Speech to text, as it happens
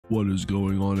What is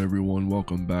going on, everyone?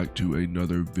 Welcome back to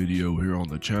another video here on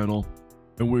the channel,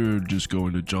 and we're just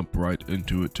going to jump right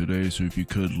into it today. So if you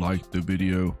could like the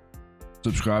video,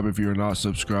 subscribe if you're not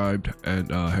subscribed,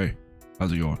 and hey,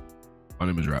 how's it going? My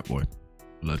name is Ratboy.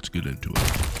 Let's get into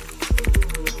it.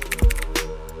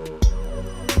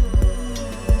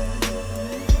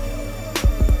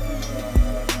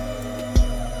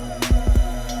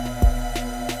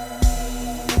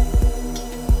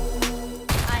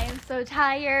 So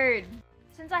tired.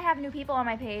 Since I have new people on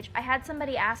my page, I had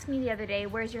somebody ask me the other day,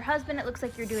 where's your husband? It looks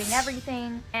like you're doing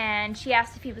everything. And she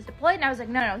asked if he was deployed, and I was like,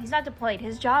 no, he's not deployed.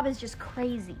 His job is just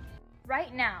crazy.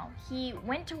 Right now, he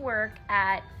went to work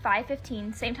at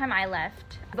 5:15, same time I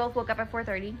left. We both woke up at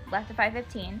 4:30, left at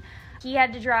 5:15. He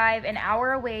had to drive an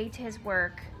hour away to his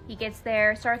work. He gets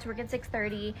there, starts work at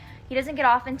 6:30. He doesn't get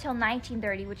off until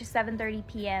 19:30, which is 7:30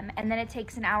 p.m. And then it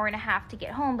takes an hour and a half to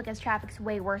get home because traffic's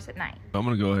way worse at night. I'm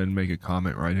going to go ahead and make a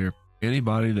comment right here.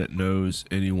 Anybody that knows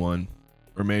anyone,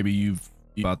 or maybe you've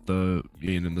got the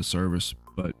being in the service,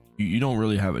 but you don't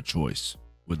really have a choice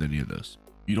with any of this.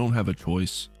 You don't have a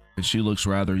choice. And she looks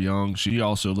rather young. She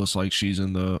also looks like she's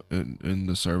in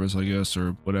the service, I guess,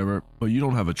 or whatever. But you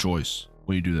don't have a choice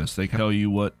when you do this. They tell you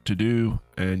what to do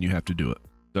and you have to do it.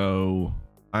 So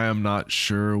I am not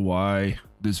sure why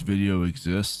this video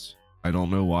exists. I don't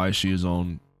know why she is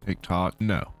on TikTok.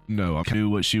 No, I knew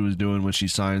what she was doing when she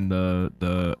signed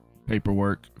the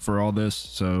paperwork for all this.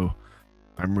 So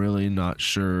I'm really not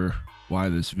sure why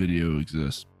this video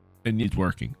exists. And he's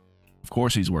working. Of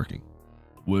course he's working.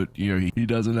 He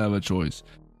doesn't have a choice.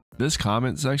 This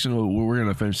comment section, we're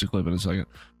gonna finish the clip in a second,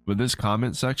 but this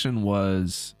comment section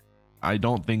was, I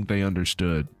don't think they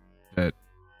understood that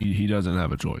he doesn't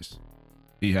have a choice.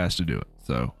 He has to do it.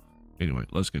 So anyway,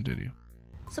 let's continue.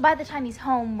 So by the time he's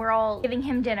home, we're all giving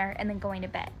him dinner and then going to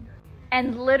bed.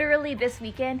 And literally this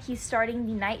weekend, he's starting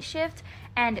the night shift,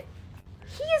 and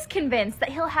he is convinced that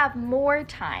he'll have more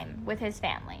time with his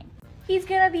family. He's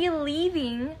gonna be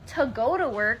leaving to go to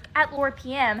work at 4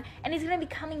 p.m. and he's gonna be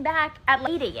coming back at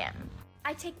 8 a.m.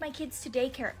 I take my kids to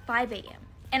daycare at 5 a.m.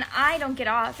 and I don't get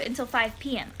off until 5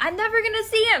 p.m. I'm never gonna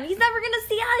see him. He's never gonna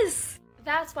see us.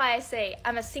 That's why I say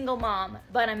I'm a single mom,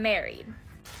 but I'm married.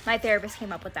 My therapist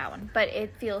came up with that one, but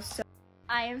it feels so...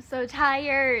 I am so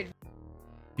tired.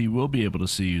 He will be able to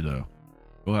see you, though.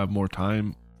 He'll have more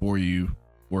time for you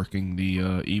working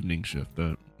the evening shift,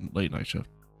 the late night shift.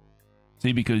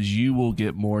 See, because you will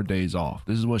get more days off.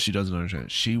 This is what she doesn't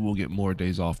understand. She will get more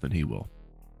days off than he will.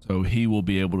 So he will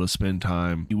be able to spend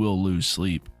time. He will lose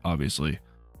sleep, obviously,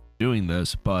 doing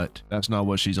this, but that's not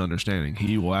what she's understanding.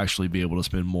 He will actually be able to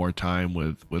spend more time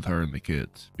with her and the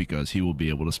kids because he will be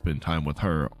able to spend time with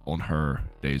her on her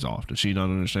days off. Does she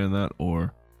not understand that?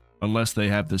 Or unless they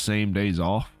have the same days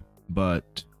off,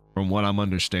 but from what I'm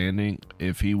understanding,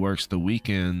 if he works the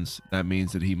weekends, that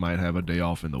means that he might have a day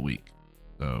off in the week.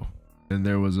 So, and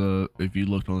there was if you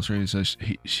looked on the screen, it says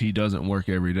she doesn't work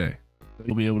every day.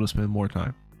 He'll be able to spend more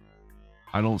time.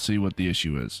 I don't see what the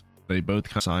issue is. They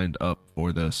both signed up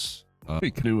for this.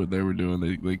 They knew what they were doing.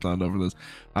 They signed up for this.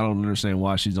 I don't understand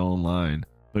why she's online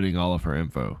putting all of her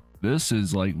info. This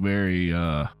is like very,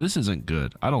 this isn't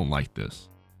good. I don't like this.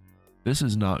 This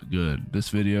is not good. This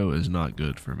video is not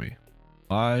good for me.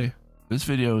 Why? This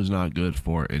video is not good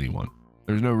for anyone.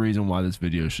 There's no reason why this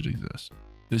video should exist.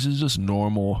 This is just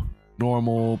normal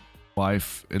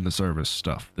life in the service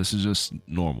stuff. This is just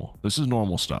normal. This is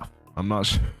normal stuff. I'm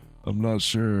not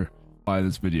sure why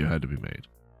this video had to be made.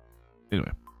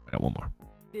 Anyway, I got one more.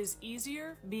 It is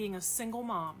easier being a single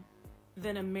mom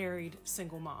than a married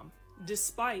single mom,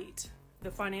 despite the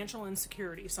financial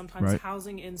insecurity, sometimes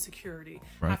housing insecurity,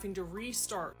 having to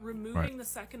restart, removing the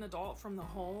second adult from the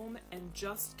home and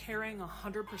just carrying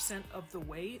 100% of the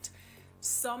weight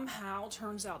somehow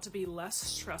turns out to be less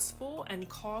stressful and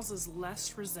causes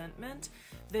less resentment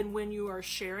than when you are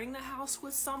sharing the house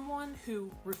with someone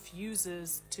who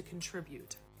refuses to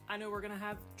contribute. I know we're gonna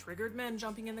have triggered men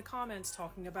jumping in the comments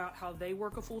talking about how they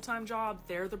work a full-time job,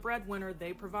 they're the breadwinner,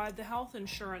 they provide the health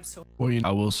insurance. So well,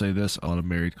 I will say this, a lot of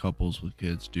married couples with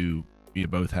kids do, you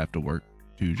both have to work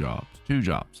two jobs.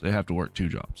 They have to work two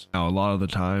jobs. Now, a lot of the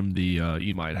time,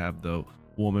 you might have the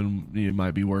woman, you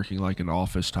might be working like an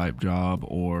office type job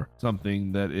or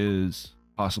something that is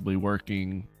possibly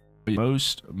working.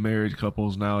 Most married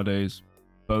couples nowadays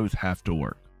both have to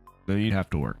work. They have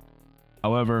to work.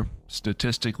 However,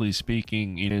 statistically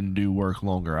speaking, you do work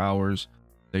longer hours.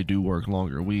 They do work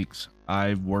longer weeks.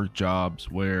 I've worked jobs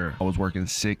where I was working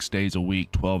 6 days a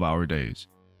week, 12-hour days,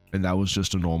 and that was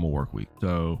just a normal work week.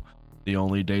 So the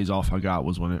only days off I got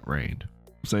was when it rained.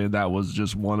 saying that was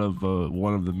just one of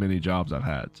the many jobs I've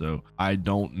had. So I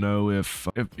don't know if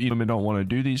women don't want to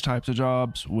do these types of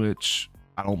jobs, which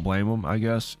I don't blame them. I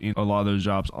guess a lot of those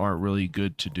jobs aren't really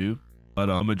good to do. But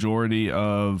a majority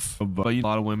of a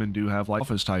lot of women do have like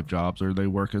office type jobs, or they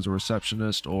work as a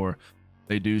receptionist, or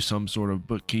they do some sort of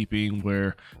bookkeeping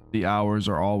where the hours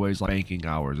are always like banking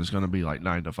hours. It's going to be like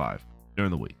 9 to 5 during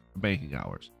the week, banking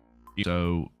hours.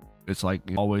 So it's like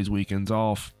always weekends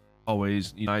off,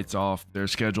 always nights off. Their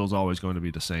schedule is always going to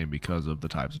be the same because of the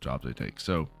types of jobs they take.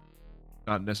 So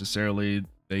not necessarily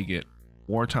they get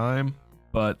more time,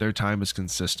 but their time is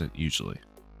consistent usually.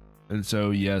 And so,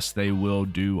 yes, they will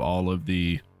do all of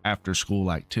the after school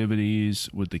activities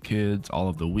with the kids, all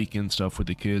of the weekend stuff with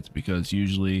the kids, because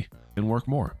usually men work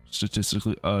more.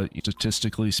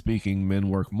 Statistically speaking, men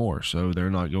work more. So they're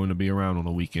not going to be around on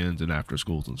the weekends and after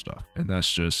schools and stuff. And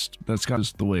that's kind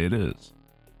of the way it is.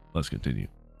 Let's continue.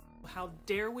 How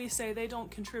dare we say they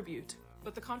don't contribute?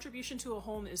 But the contribution to a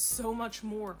home is so much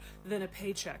more than a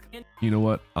paycheck. You know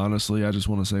what? Honestly, I just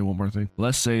want to say one more thing.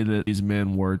 Let's say that these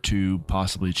men were to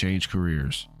possibly change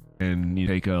careers and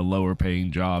take a lower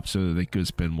paying job so that they could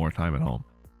spend more time at home.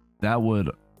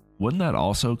 Wouldn't that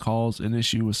also cause an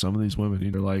issue with some of these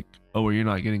women? They're like, oh, well, you're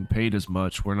not getting paid as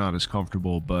much. We're not as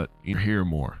comfortable, but you're here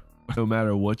more. No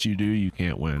matter what you do, you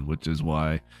can't win, which is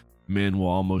why men will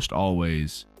almost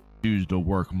always choose to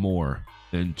work more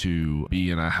than to be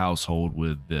in a household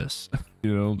with this.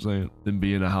 You know what I'm saying? Than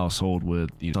be in a household with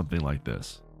something like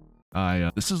this.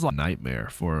 This is like a nightmare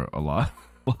for a lot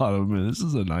of men. This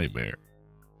is a nightmare.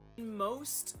 In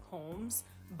most homes,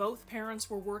 both parents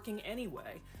were working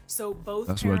anyway. So both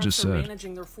That's what I just parents are said.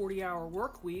 managing their 40-hour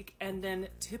work week, and then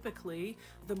typically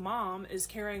the mom is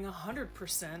carrying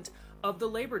 100% of the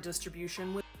labor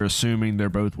distribution. You're assuming they're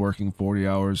both working 40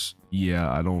 hours.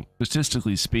 Yeah,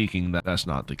 statistically speaking, that's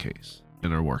not the case.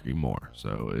 And are working more.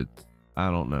 So I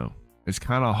don't know. It's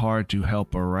kind of hard to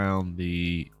help around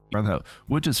the house,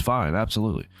 which is fine.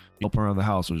 Absolutely. Help around the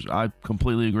house, which I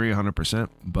completely agree 100%,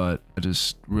 but I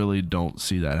just really don't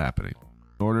see that happening.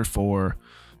 In order for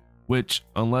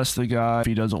unless the guy, if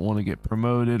he doesn't want to get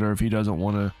promoted or if he doesn't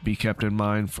want to be kept in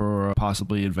mind for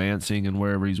possibly advancing in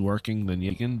wherever he's working, then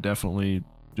you can definitely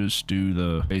just do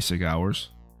the basic hours.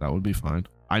 That would be fine.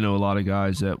 I know a lot of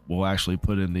guys that will actually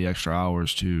put in the extra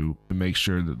hours to make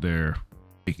sure that they're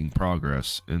making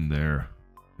progress in their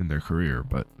career.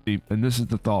 And this is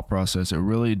the thought process. It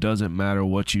really doesn't matter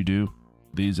what you do.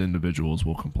 These individuals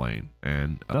will complain,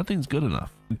 and nothing's good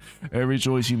enough. Every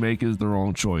choice you make is the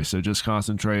wrong choice. So just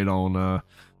concentrate on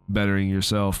bettering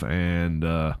yourself and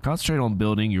concentrate on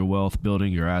building your wealth,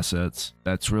 building your assets.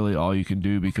 That's really all you can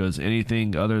do, because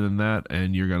anything other than that,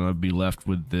 and you're gonna be left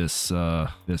with this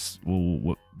this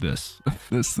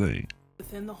thing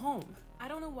Within the home. I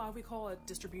don't know why we call it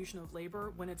distribution of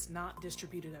labor when it's not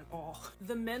distributed at all.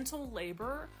 The mental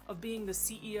labor of being the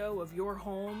CEO of your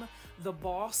home, the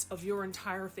boss of your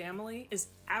entire family, is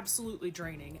absolutely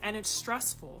draining, and it's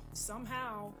stressful.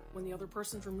 Somehow, when the other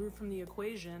person's removed from the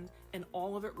equation and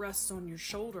all of it rests on your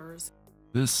shoulders.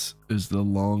 This is the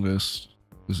longest.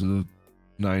 This is a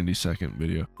 90-second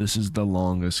video. This is the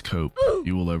longest cope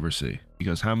you will ever see,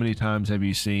 because how many times have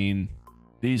you seen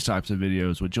these types of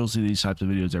videos, which you'll see these types of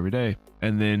videos every day,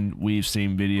 and then we've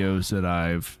seen videos that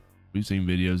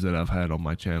I've had on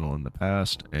my channel in the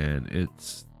past, and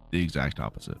it's the exact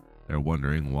opposite. They're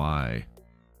wondering why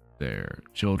their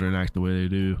children act the way they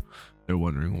do. They're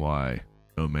wondering why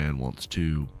no man wants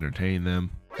to entertain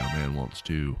them, no man wants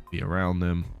to be around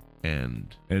them,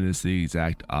 and it's the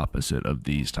exact opposite of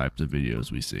these types of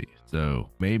videos we see. So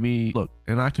maybe, look,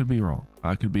 and I could be wrong.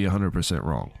 I could be 100%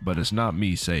 wrong, but it's not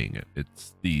me saying it.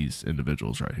 It's these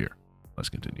individuals right here. Let's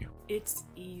continue. It's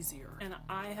easier. And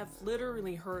I have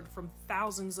literally heard from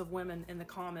thousands of women in the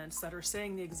comments that are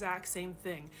saying the exact same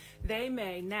thing. They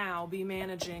may now be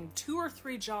managing 2 or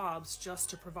 3 jobs just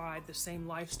to provide the same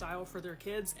lifestyle for their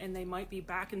kids, and they might be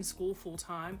back in school full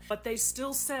time, but they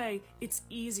still say it's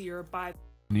easier by...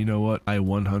 And you know what? I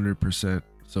 100%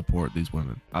 support these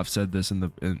women. I've said this in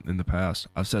the past.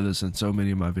 I've said this in so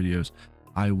many of my videos.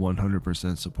 I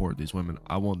 100% support these women.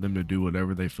 I want them to do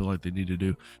whatever they feel like they need to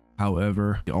do.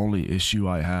 However, the only issue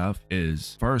I have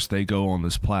is, first, they go on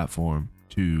this platform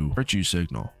to virtue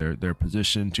signal their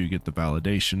position, to get the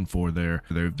validation for their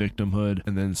victimhood,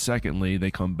 and then secondly, they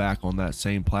come back on that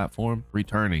same platform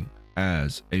returning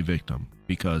as a victim,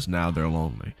 because now they're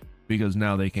lonely, because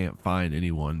now they can't find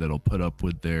anyone that'll put up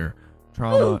with their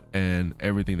trauma and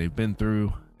everything they've been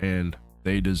through, and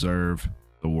they deserve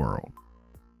the world.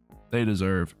 They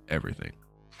deserve everything.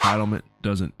 Entitlement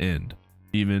doesn't end.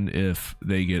 Even if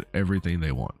they get everything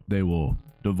they want, they will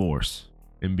divorce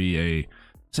and be a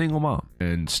single mom.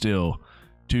 And still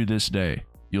to this day,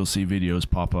 you'll see videos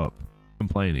pop up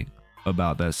complaining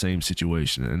about that same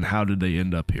situation. And how did they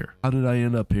end up here? How did I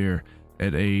end up here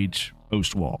at age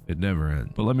post-wall? It never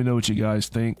ends. But let me know what you guys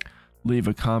think. Leave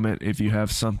a comment if you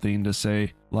have something to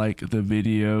say. Like the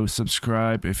video,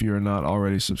 subscribe if you're not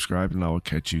already subscribed, and I will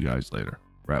catch you guys later.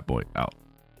 Rat Boy out.